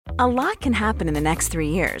A lot can happen in the next 3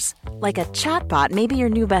 years. Like a chatbot may be your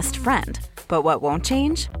new best friend. But what won't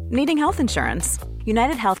change? Needing health insurance.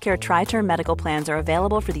 United Healthcare Tri-Term Medical Plans are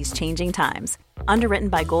available for these changing times. Underwritten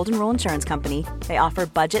by Golden Rule Insurance Company, they offer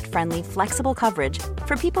budget-friendly, flexible coverage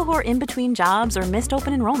for people who are in between jobs or missed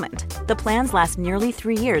open enrollment. The plans last nearly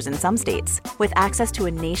 3 years in some states, with access to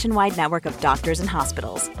a nationwide network of doctors and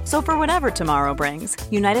hospitals. So for whatever tomorrow brings,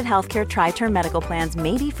 United Healthcare Tri-Term Medical Plans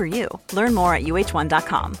may be for you. Learn more at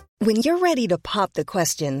uh1.com. When you're ready to pop the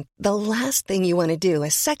question, the last thing you want to do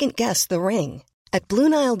is second-guess the ring. At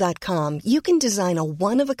BlueNile.com, you can design a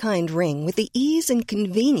one-of-a-kind ring with the ease and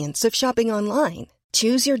convenience of shopping online.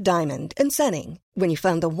 Choose your diamond and setting. When you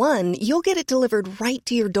find the one, you'll get it delivered right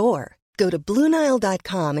to your door. Go to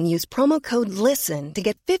BlueNile.com and use promo code LISTEN to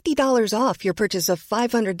get $50 off your purchase of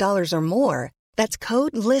 $500 or more. That's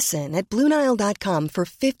code LISTEN at BlueNile.com for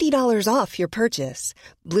 $50 off your purchase.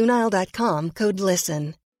 BlueNile.com, code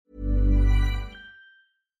LISTEN.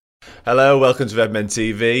 Hello, welcome to Redmen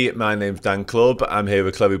TV. My name's Dan Clubb. I'm here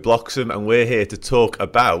with Chloe Bloxham, and we're here to talk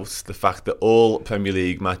about the fact that all Premier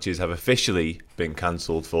League matches have officially been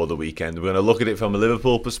cancelled for the weekend. We're going to look at it from a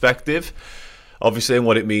Liverpool perspective, obviously, and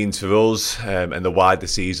what it means for us and the wider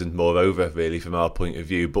season, moreover, really, from our point of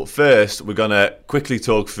view. But first, we're going to quickly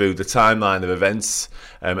talk through the timeline of events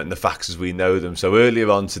and the facts as we know them. So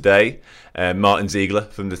earlier on today, Martin Ziegler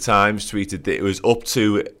from The Times tweeted that it was up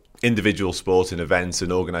to individual sporting events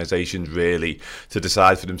and organisations really to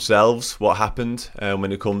decide for themselves what happened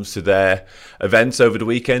when it comes to their events over the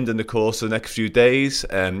weekend and the course of the next few days,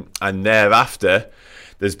 and thereafter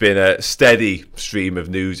there's been a steady stream of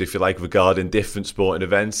news, if you like, regarding different sporting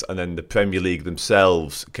events, and then the Premier League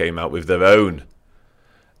themselves came out with their own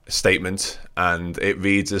statement, and it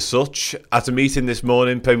reads as such: at a meeting this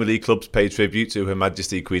morning, Premier League clubs paid tribute to Her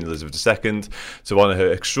Majesty Queen Elizabeth II to honour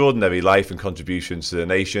her extraordinary life and contributions to the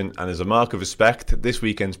nation, and as a mark of respect, this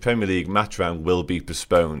weekend's Premier League match round will be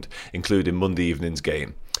postponed, including Monday evening's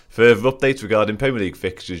game. Further updates regarding Premier League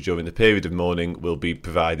fixtures during the period of mourning will be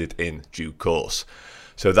provided in due course.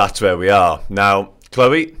 So that's where we are. Now,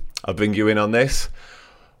 Chloe, I'll bring you in on this.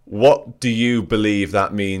 What do you believe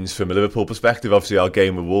that means from a Liverpool perspective? Obviously, our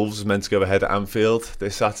game with Wolves is meant to go ahead at Anfield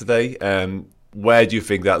this Saturday. Where do you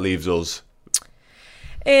think that leaves us?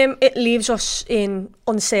 It leaves us in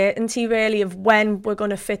uncertainty, really, of when we're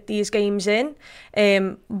going to fit these games in,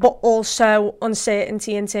 but also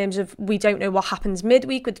uncertainty in terms of we don't know what happens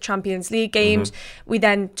midweek with the Champions League games. Mm-hmm. We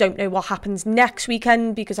then don't know what happens next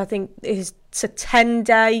weekend, because I think it's a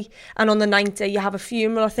 10-day, and on the 9th day you have a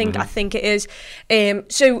funeral, I think it is.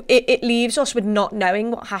 So it leaves us with not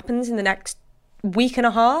knowing what happens in the next week and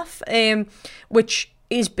a half, which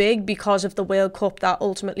is big because of the World Cup that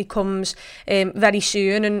ultimately comes very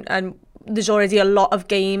soon, and there's already a lot of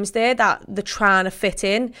games there that they're trying to fit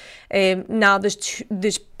in. Now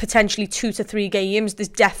there's potentially 2 to 3 games. There's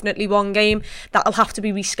definitely one game that'll have to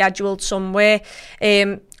be rescheduled somewhere.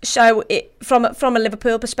 So from a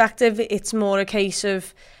Liverpool perspective, it's more a case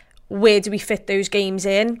of where do we fit those games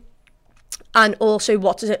in, and also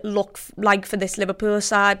what does it look like for this Liverpool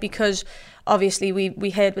side, because obviously we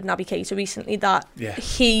heard with Naby Keita recently that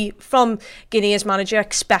he, from Guinea as manager,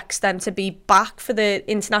 expects them to be back for the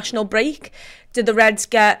international break. Did the Reds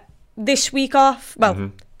get this week off?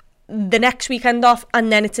 Well, the next weekend off,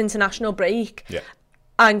 and then it's international break. Yeah.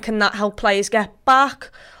 And can that help players get back?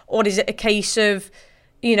 Or is it a case of,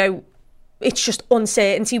 it's just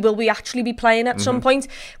uncertainty? Will we actually be playing at some point?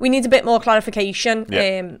 We need a bit more clarification.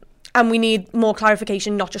 Yeah. And we need more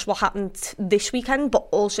clarification, not just what happened this weekend, but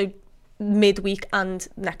also midweek and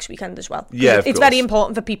next weekend as well. Yeah, it's very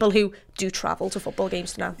important for people who do travel to football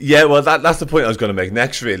games to know. Yeah, well, that's the point I was going to make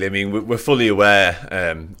next, really. I mean, we're fully aware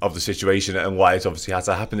of the situation and why it's obviously had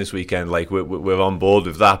to happen this weekend. Like, we're on board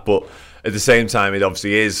with that, but at the same time, it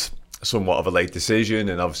obviously is somewhat of a late decision,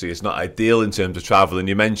 and obviously it's not ideal in terms of travel. And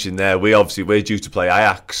you mentioned there, we're due to play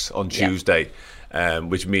Ajax on Tuesday.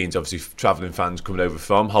 Which means obviously travelling fans coming over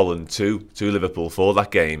from Holland to Liverpool for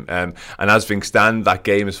that game. And as things stand, that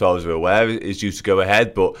game, as far as we're aware, is due to go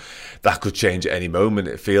ahead, but that could change at any moment,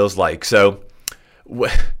 it feels like. So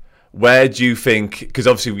where do you think, because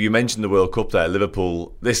obviously you mentioned the World Cup there,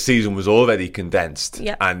 Liverpool, this season was already condensed,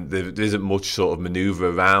 and there isn't much sort of manoeuvre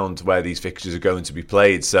around where these fixtures are going to be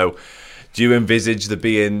played. So do you envisage there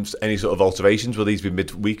being any sort of alterations? Will these be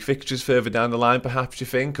midweek fixtures further down the line, perhaps, do you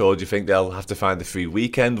think? Or do you think they'll have to find the free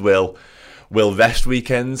weekend? Will rest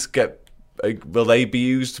weekends will they be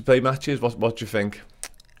used to play matches? What do you think?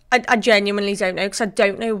 I genuinely don't know, because I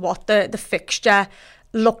don't know what the fixture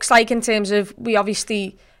looks like in terms of, we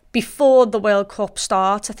obviously, before the World Cup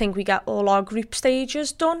starts, I think we get all our group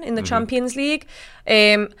stages done in the Champions League.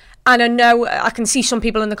 And And I know I can see some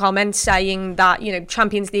people in the comments saying that, you know,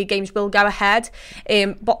 Champions League games will go ahead.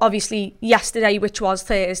 But obviously yesterday, which was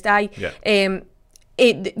Thursday,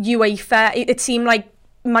 UEFA, it seemed like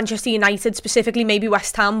Manchester United specifically, maybe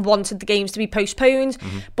West Ham, wanted the games to be postponed.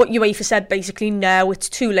 But UEFA said basically, no, it's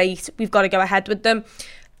too late. We've got to go ahead with them.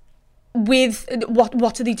 With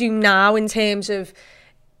what do they do now in terms of...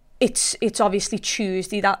 It's obviously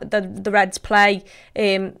Tuesday that the Reds play.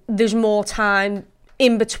 There's more time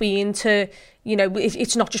in between to, you know,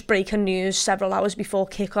 it's not just breaking news several hours before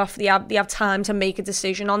kickoff. They have time to make a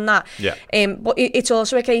decision on that. But it's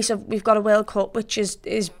also a case of we've got a World Cup which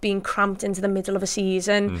is being cramped into the middle of a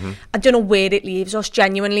season. I don't know where it leaves us,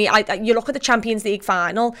 genuinely. You look at the Champions League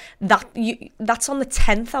final, that's on the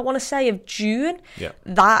 10th, I want to say, of June.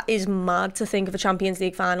 That is mad to think of a Champions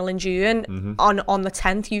League final in June on the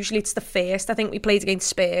 10th. Usually it's the 1st. I think we played against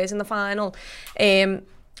Spurs in the final.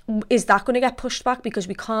 Is that going to get pushed back because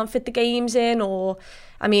we can't fit the games in? Or,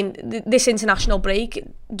 I mean, this international break,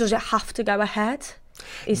 does it have to go ahead?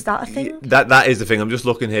 Is that a thing? That is the thing. I'm just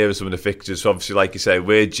looking here at some of the fixtures. So obviously, like you say,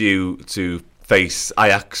 we're due to face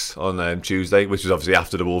Ajax on Tuesday, which is obviously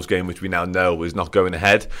after the Wolves game, which we now know is not going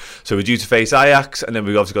ahead. So we're due to face Ajax, and then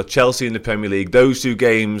we've obviously got Chelsea in the Premier League. Those two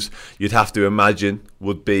games, you'd have to imagine,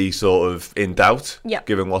 would be sort of in doubt,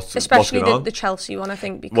 given what's going on. Especially the Chelsea one, I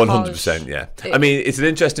think, because... 100%, yeah. I mean, it's an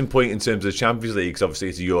interesting point in terms of the Champions League, because obviously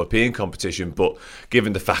it's a European competition, but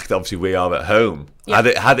given the fact that obviously we are at home,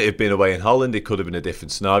 had it been away in Holland, it could have been a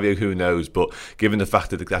different scenario, who knows, but given the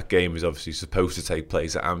fact that that game is obviously supposed to take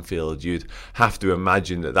place at Anfield, you'd have to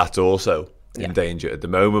imagine that that's also in danger at the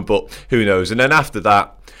moment, but who knows. And then after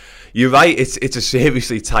that, you're right, it's a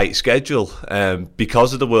seriously tight schedule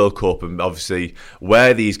because of the World Cup, and obviously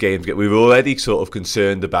where these games get, we were already sort of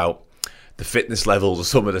concerned about the fitness levels of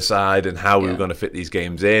some of the side and how we were going to fit these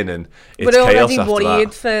games in, and it's chaos after that. We're already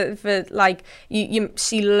worried for like, you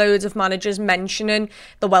see loads of managers mentioning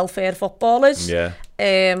the welfare of footballers.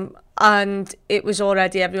 And it was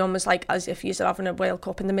already, everyone was like, as if you're having a World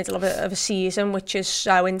Cup in the middle of a season, which is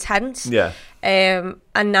so intense. And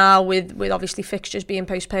now with obviously fixtures being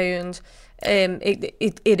postponed,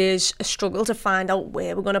 it is a struggle to find out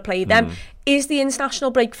where we're going to play them. Is the international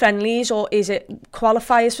break friendlies, or is it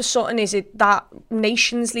qualifiers for something? Is it that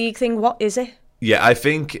Nations League thing? What is it? Yeah, I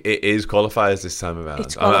think it is qualifiers this time around.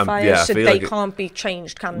 It's qualifiers, so they can't be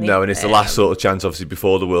changed, can they? No, and it's the last sort of chance, obviously,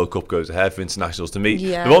 before the World Cup goes ahead for internationals to meet.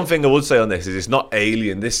 The one thing I would say on this is it's not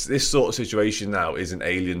alien. This sort of situation now isn't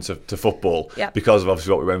alien to football because of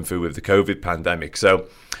obviously what we went through with the COVID pandemic. So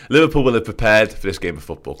Liverpool will have prepared for this game of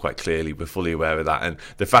football quite clearly. We're fully aware of that. And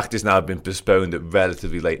the fact it's now been postponed at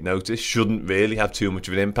relatively late notice shouldn't really have too much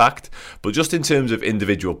of an impact. But just in terms of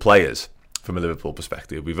individual players, from a Liverpool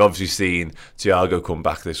perspective, we've obviously seen Thiago come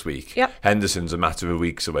back this week. Henderson's a matter of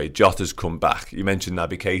weeks away. Jota's come back. You mentioned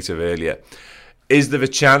Naby Keita earlier. Is there a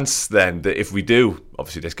chance then that if we do,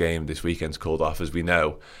 obviously this game this weekend's called off as we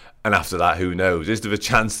know, and after that who knows, is there a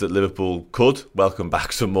chance that Liverpool could welcome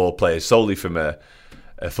back some more players solely from a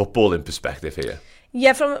footballing perspective here?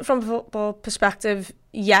 Yeah, from a football perspective,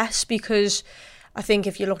 yes, because I think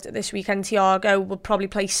if you looked at this weekend, Thiago will probably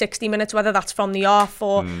play 60 minutes, whether that's from the off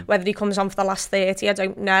or whether he comes on for the last 30, I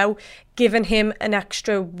don't know. Giving him an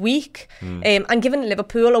extra week and giving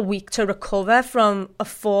Liverpool a week to recover from a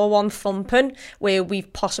 4-1 thumping where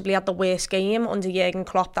we've possibly had the worst game under Jurgen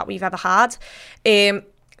Klopp that we've ever had.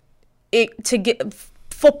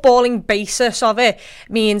 Footballing basis of it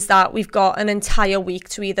means that we've got an entire week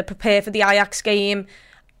to either prepare for the Ajax game,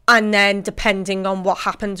 and then depending on what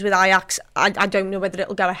happens with Ajax, I don't know whether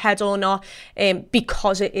it'll go ahead or not,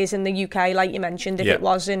 because it is in the UK, like you mentioned. If it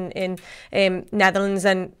was in Netherlands,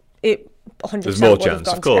 then it 100% there's more would chance, have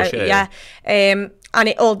gone of course, to go. And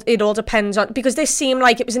it all depends on, because this seemed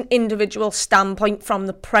like it was an individual standpoint from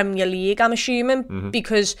the Premier League, I'm assuming,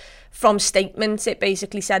 because from statements it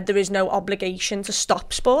basically said there is no obligation to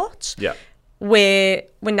stop sports. Where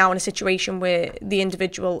we're now in a situation where the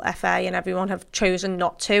individual FA and everyone have chosen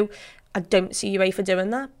not to. I don't see UEFA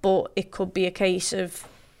doing that, but it could be a case of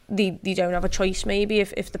they don't have a choice maybe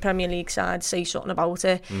if the Premier League side say something about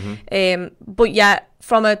it. But yeah,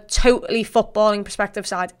 from a totally footballing perspective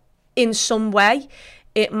side, in some way,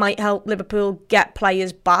 it might help Liverpool get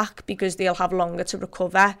players back because they'll have longer to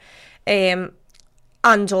recover. And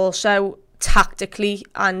also, tactically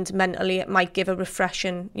and mentally, it might give a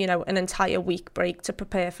refreshing, an entire week break to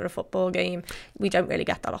prepare for a football game. We don't really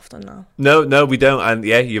get that often now. No, we don't. And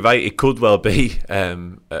yeah, you're right. It could well be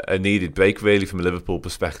a needed break, really, from a Liverpool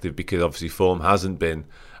perspective, because obviously form hasn't been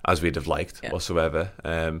as we'd have liked whatsoever.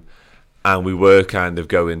 And we were kind of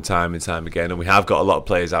going time and time again, and we have got a lot of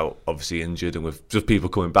players out, obviously injured, and with just people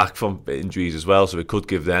coming back from injuries as well, so it could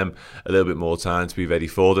give them a little bit more time to be ready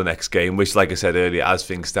for the next game, which, like I said earlier, as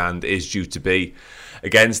things stand, is due to be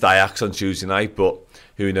against Ajax on Tuesday night, but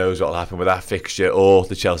who knows what will happen with that fixture or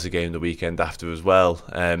the Chelsea game the weekend after as well.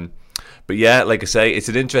 But yeah, like I say, it's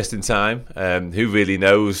an interesting time. Who really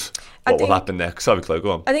knows what will happen next? Sorry, Chloe,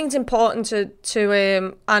 go on. I think it's important to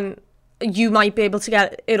and you might be able to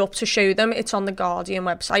get it up to show them. It's on the Guardian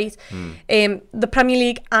website. The Premier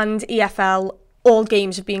League and EFL, all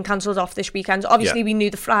games have been cancelled off this weekend. Obviously, we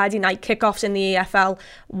knew the Friday night kickoffs in the EFL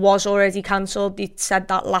was already cancelled. They said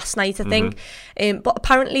that last night, I think. But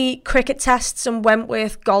apparently, cricket tests and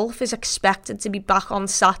Wentworth Golf is expected to be back on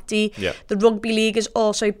Saturday. The Rugby League is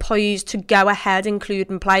also poised to go ahead,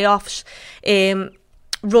 including playoffs.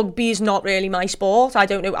 Rugby is not really my sport. I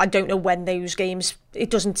don't know when those games.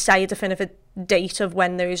 It doesn't say a definitive date of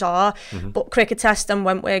when those are. But cricket test and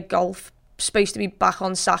Wentworth Golf supposed to be back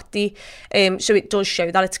on Saturday. So it does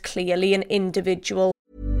show that it's clearly an individual.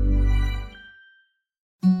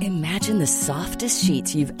 Imagine the softest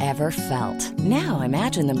sheets you've ever felt. Now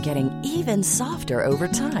imagine them getting even softer over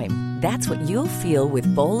time. That's what you'll feel with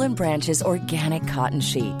Boll & Branch's organic cotton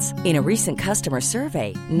sheets. In a recent customer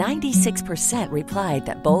survey, 96% replied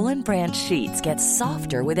that Boll & Branch sheets get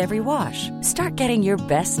softer with every wash. Start getting your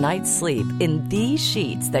best night's sleep in these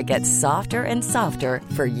sheets that get softer and softer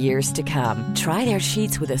for years to come. Try their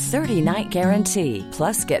sheets with a 30-night guarantee.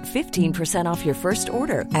 Plus, get 15% off your first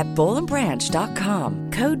order at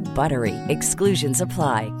bollandbranch.com. Code BUTTERY. Exclusions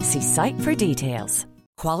apply. See site for details.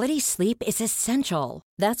 Quality sleep is essential.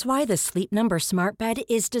 That's why the Sleep Number Smart Bed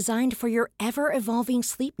is designed for your ever-evolving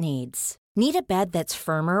sleep needs. Need a bed that's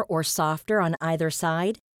firmer or softer on either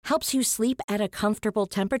side? Helps you sleep at a comfortable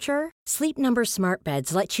temperature? Sleep Number Smart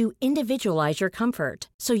Beds let you individualize your comfort,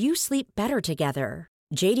 so you sleep better together.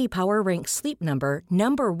 J.D. Power ranks Sleep Number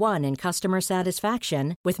number 1 in customer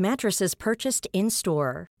satisfaction with mattresses purchased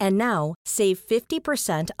in-store. And now, save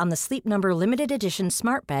 50% on the Sleep Number Limited Edition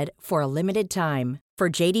Smart Bed for a limited time. For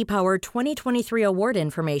J.D. Power 2023 award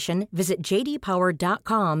information, visit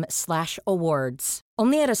jdpower.com/awards.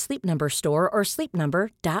 Only at a Sleep Number store or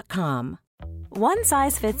sleepnumber.com. One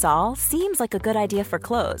size fits all seems like a good idea for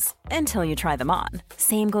clothes until you try them on.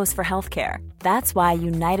 Same goes for healthcare. That's why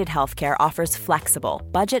United Healthcare offers flexible,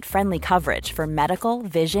 budget-friendly coverage for medical,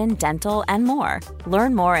 vision, dental, and more.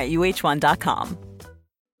 Learn more at uh1.com.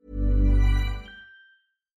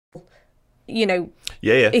 You know,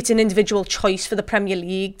 it's an individual choice for the Premier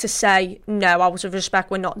League to say, no, out of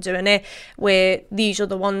respect, we're not doing it, where these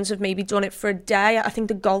other ones have maybe done it for a day. I think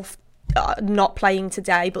the golf not playing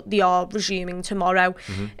today, but they are resuming tomorrow.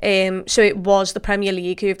 So it was the Premier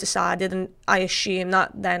League who have decided, and I assume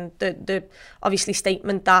that then the obviously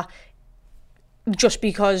statement that just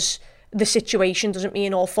because the situation doesn't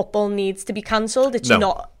mean all football needs to be cancelled. It's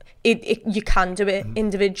not. You can do it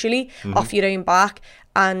individually off your own back,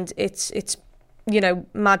 and it's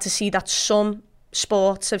mad to see that some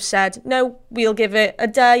sports have said, no, we'll give it a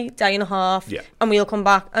day and a half, and we'll come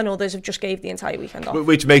back, and others have just gave the entire weekend off.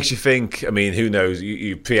 Which makes you think, I mean, who knows,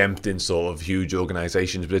 you're preempting sort of huge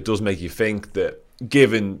organisations, but it does make you think that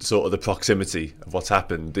given sort of the proximity of what's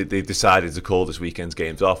happened, they decided to call this weekend's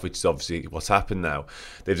games off, which is obviously what's happened now.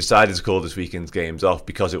 They've decided to call this weekend's games off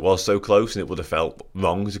because it was so close and it would have felt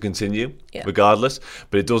wrong to continue regardless.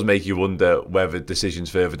 But it does make you wonder whether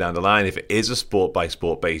decisions further down the line, if it is a sport by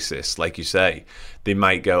sport basis, like you say, they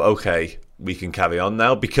might go, okay, we can carry on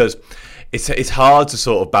now, because it's hard to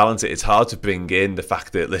sort of balance it. It's hard to bring in the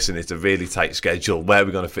fact that, listen, it's a really tight schedule. Where are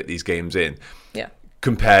we going to fit these games in?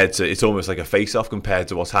 Compared to, it's almost like a face-off compared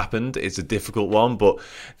to what's happened. It's a difficult one, but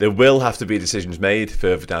there will have to be decisions made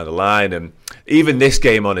further down the line. And even this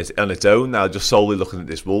game on its own now, just solely looking at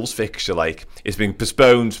this Wolves fixture, like, it's been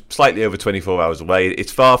postponed slightly over 24 hours away.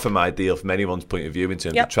 It's far from ideal from anyone's point of view in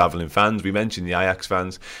terms of travelling fans. We mentioned the Ajax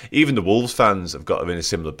fans. Even the Wolves fans have got in a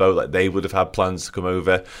similar boat. Like, they would have had plans to come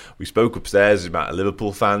over. We spoke upstairs about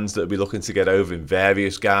Liverpool fans that would be looking to get over in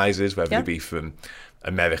various guises, whether it be from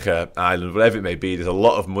America, Ireland, whatever it may be. There's a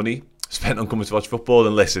lot of money spent on coming to watch football,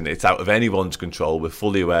 and listen, it's out of anyone's control. We're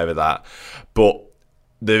fully aware of that, but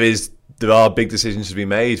there are big decisions to be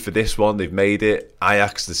made for this one. They've made it.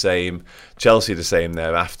 Ajax the same, Chelsea the same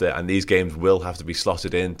thereafter, and these games will have to be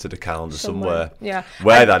slotted into the calendar somewhere.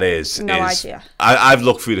 Where that is, idea. I've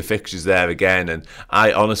looked through the fixtures there again, and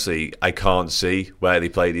I honestly can't see where they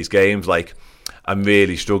play these games. Like, I'm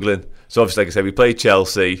really struggling. So obviously, like I said, we played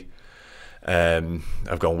Chelsea.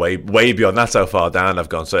 I've gone way beyond. That's how far down I've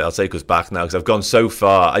gone. So I'll take us back now, because I've gone so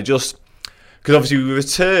far. because obviously we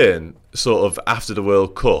return sort of after the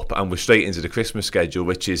World Cup and we're straight into the Christmas schedule,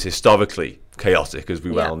 which is historically chaotic, as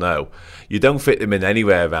we well know. You don't fit them in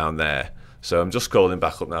anywhere around there. So I'm just scrolling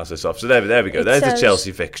back up now to the top. So there we go. There's the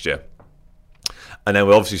Chelsea fixture. And then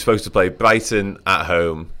we're obviously supposed to play Brighton at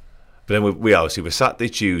home. But then we obviously we're Saturday,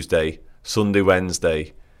 Tuesday, Sunday,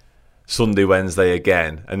 Wednesday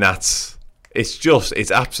again. And it's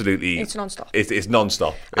absolutely... It's non-stop. It's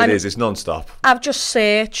non-stop. It's non-stop. I've just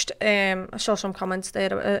searched, I saw some comments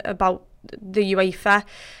there about the UEFA.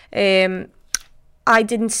 I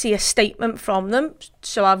didn't see a statement from them,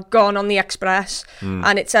 so I've gone on the Express,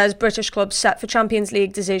 and it says British clubs set for Champions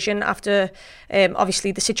League decision after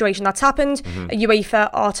obviously the situation that's happened.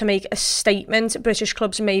 UEFA are to make a statement. British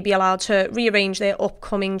clubs may be allowed to rearrange their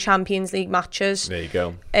upcoming Champions League matches. There you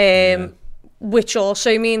go. Which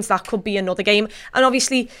also means that could be another game. And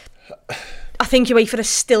obviously, I think UEFA is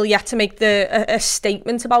still yet to make a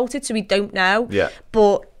statement about it, so we don't know. Yeah.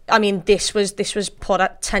 But I mean, this was put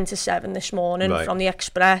at 10-7 this morning from the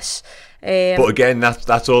Express. But again,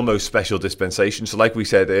 that's almost special dispensation. So like we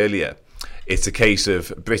said earlier, it's a case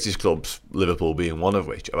of British clubs, Liverpool being one of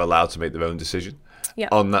which, are allowed to make their own decision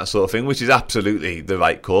on that sort of thing, which is absolutely the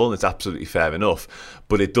right call and it's absolutely fair enough.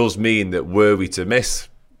 But it does mean that were we to miss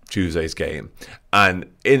Tuesday's game,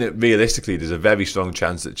 and in it, realistically, there's a very strong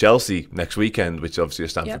chance that Chelsea next weekend, which obviously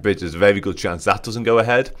is Stamford Bridge, there's a very good chance that doesn't go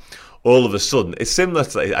ahead. All of a sudden, it's similar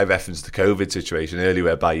to, I referenced the COVID situation earlier,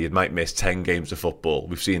 whereby you might miss 10 games of football.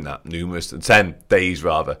 We've seen that 10 days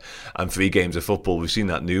rather, and 3 games of football. We've seen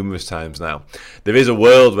that numerous times now. There is a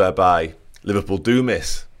world whereby Liverpool do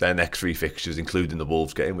miss their next 3 fixtures, including the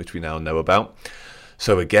Wolves game, which we now know about.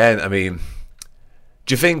 So again, I mean,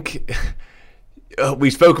 do you think... we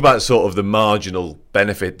spoke about sort of the marginal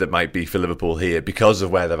benefit that might be for Liverpool here because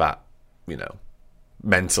of where they're at,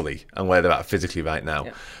 mentally and where they're at physically right now.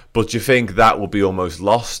 Yeah. But do you think that would be almost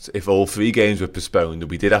lost if all 3 games were postponed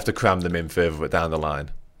and we did have to cram them in further down the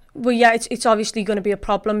line? Well, yeah, it's obviously going to be a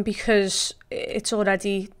problem because it's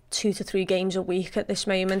already 2 to 3 games a week at this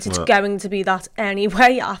moment. It's going to be that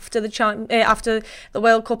anyway after the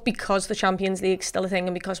World Cup, because the Champions League's still a thing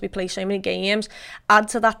and because we play so many games. Add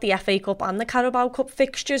to that the FA Cup and the Carabao Cup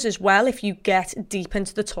fixtures as well if you get deep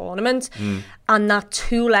into the tournament. And that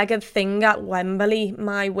 2-legged thing at Wembley,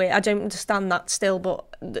 my way, I don't understand that still, but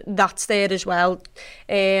that's there as well.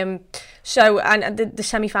 So, and the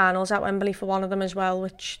semi-finals at Wembley for one of them as well,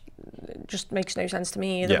 which just makes no sense to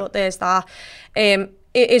me either, but there's that.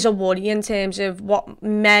 It is a worry in terms of what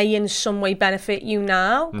may in some way benefit you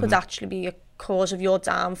now could actually be a cause of your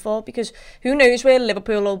downfall, because who knows where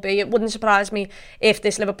Liverpool will be. It wouldn't surprise me if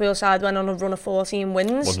this Liverpool side went on a run of 14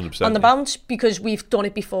 wins on the bounce, because we've done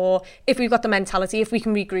it before. If we've got the mentality, if we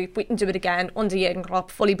can regroup, we can do it again under Jurgen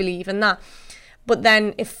Klopp. Fully believe in that. But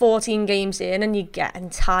then if 14 games in and you're getting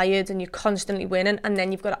tired and you're constantly winning, and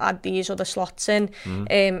then you've got to add these other slots in,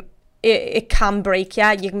 it can break you.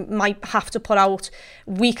 You might have to put out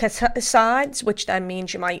weaker sides, which then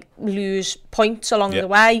means you might lose points along the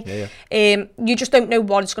way. You just don't know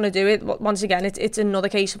what it's going to do. Once again, it's another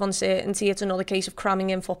case of uncertainty. It's another case of cramming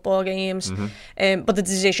in football games. But the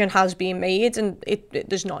decision has been made, and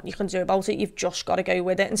there's nothing you can do about it. You've just got to go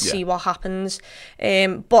with it and see what happens.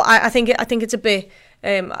 But I think it's a bit...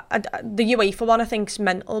 the UEFA one, I think, is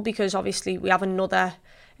mental, because obviously we have another...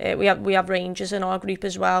 We have Rangers in our group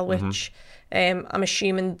as well, which I'm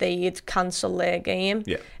assuming they'd cancel their game.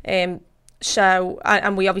 So,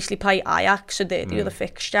 and we obviously play Ajax, so the other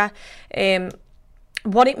fixture.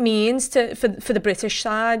 What it means for the British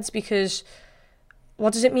sides, because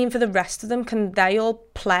what does it mean for the rest of them? Can they all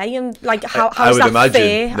play? And how is that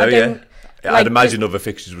fair? I'd imagine other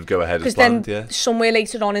fixtures would go ahead as planned. Then somewhere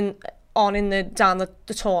later on down the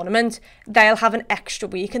tournament, they'll have an extra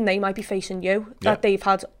week and they might be facing you that they've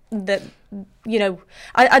had. I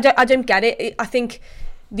don't get it. I think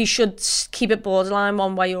they should keep it borderline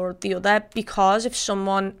one way or the other, because if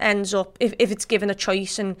someone ends up, if it's given a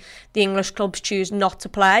choice and the English clubs choose not to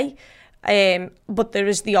play, but there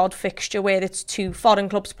is the odd fixture where it's 2 foreign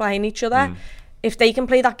clubs playing each other, if they can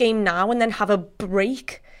play that game now and then have a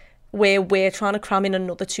break where we're trying to cram in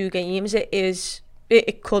another 2 games,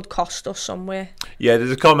 it could cost us somewhere. Yeah,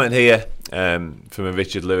 there's a comment here from a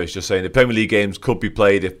Richard Lewis just saying the Premier League games could be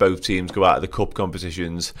played if both teams go out of the cup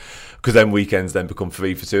competitions, because then weekends then become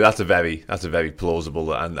 3 for 2. That's a very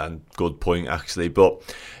plausible and good point, actually. But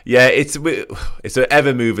yeah, it's an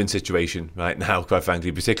ever moving situation right now, quite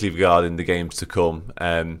frankly, particularly regarding the games to come.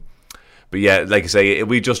 But yeah, like I say,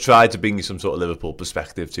 we just tried to bring you some sort of Liverpool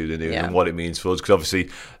perspective to the news and what it means for us, because obviously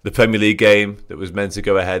the Premier League game that was meant to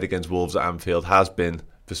go ahead against Wolves at Anfield has been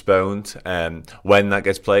postponed. When that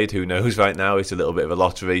gets played, who knows right now? It's a little bit of a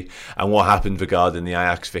lottery. And what happened regarding the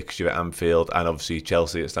Ajax fixture at Anfield and obviously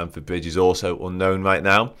Chelsea at Stamford Bridge is also unknown right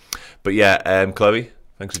now. But yeah, Chloe,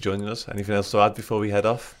 thanks for joining us. Anything else to add before we head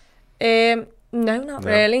off? No, not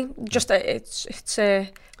really. Just it's going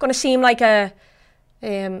to seem like a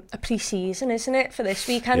pre-season, isn't it, for this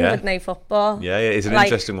weekend with no football? Yeah, it's an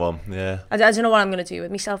interesting one. Yeah, I don't know what I'm going to do with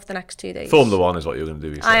myself the next 2 days. Formula 1 is what you're going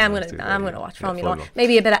to do. I'm going to watch Formula 1.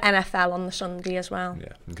 Maybe a bit of NFL on the Sunday as well.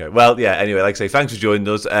 Yeah. Okay. Well, yeah. Anyway, like I say, thanks for joining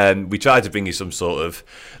us. We tried to bring you some sort of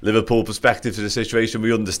Liverpool perspective to the situation.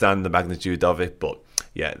 We understand the magnitude of it, but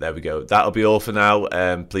yeah, there we go. That'll be all for now.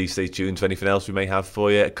 Please stay tuned for anything else we may have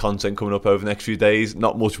for you. Content coming up over the next few days.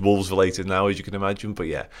 Not much Wolves related now, as you can imagine, but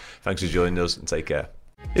yeah, thanks for joining us and take care.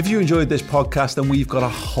 If you enjoyed this podcast, then we've got a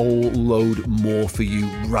whole load more for you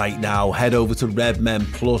right now. Head over to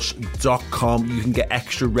redmenplus.com. You can get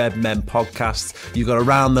extra Red Men podcasts. You've got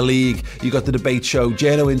Around the League, you've got the debate show,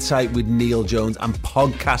 Journo Insight with Neil Jones, and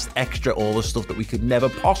Podcast Extra, all the stuff that we could never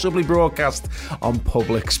possibly broadcast on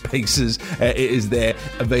public spaces. It is there,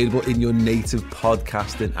 available in your native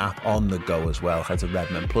podcasting app on the go as well. Head to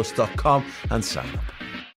redmenplus.com and sign up.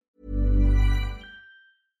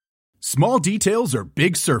 Small details are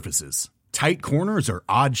big surfaces. Tight corners are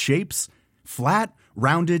odd shapes. Flat,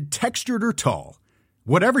 rounded, textured, or tall.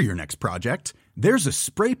 Whatever your next project, there's a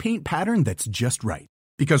spray paint pattern that's just right.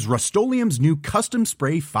 Because Rust-Oleum's new Custom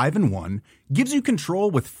Spray 5-in-1 gives you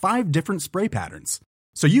control with 5 different spray patterns.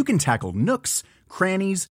 So you can tackle nooks,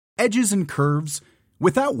 crannies, edges, and curves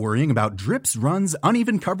without worrying about drips, runs,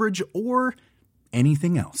 uneven coverage, or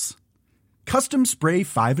anything else. Custom Spray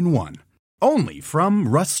 5-in-1. Only from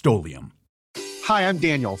Rust-Oleum. Hi, I'm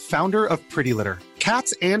Daniel, founder of Pretty Litter.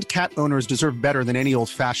 Cats and cat owners deserve better than any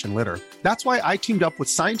old-fashioned litter. That's why I teamed up with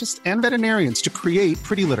scientists and veterinarians to create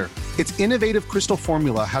Pretty Litter. Its innovative crystal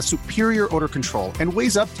formula has superior odor control and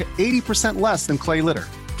weighs up to 80% less than clay litter.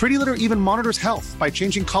 Pretty Litter even monitors health by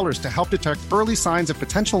changing colors to help detect early signs of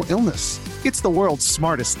potential illness. It's the world's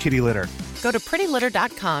smartest kitty litter. Go to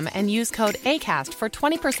prettylitter.com and use code ACAST for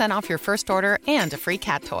 20% off your first order and a free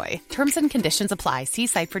cat toy. Terms and conditions apply. See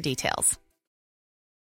site for details.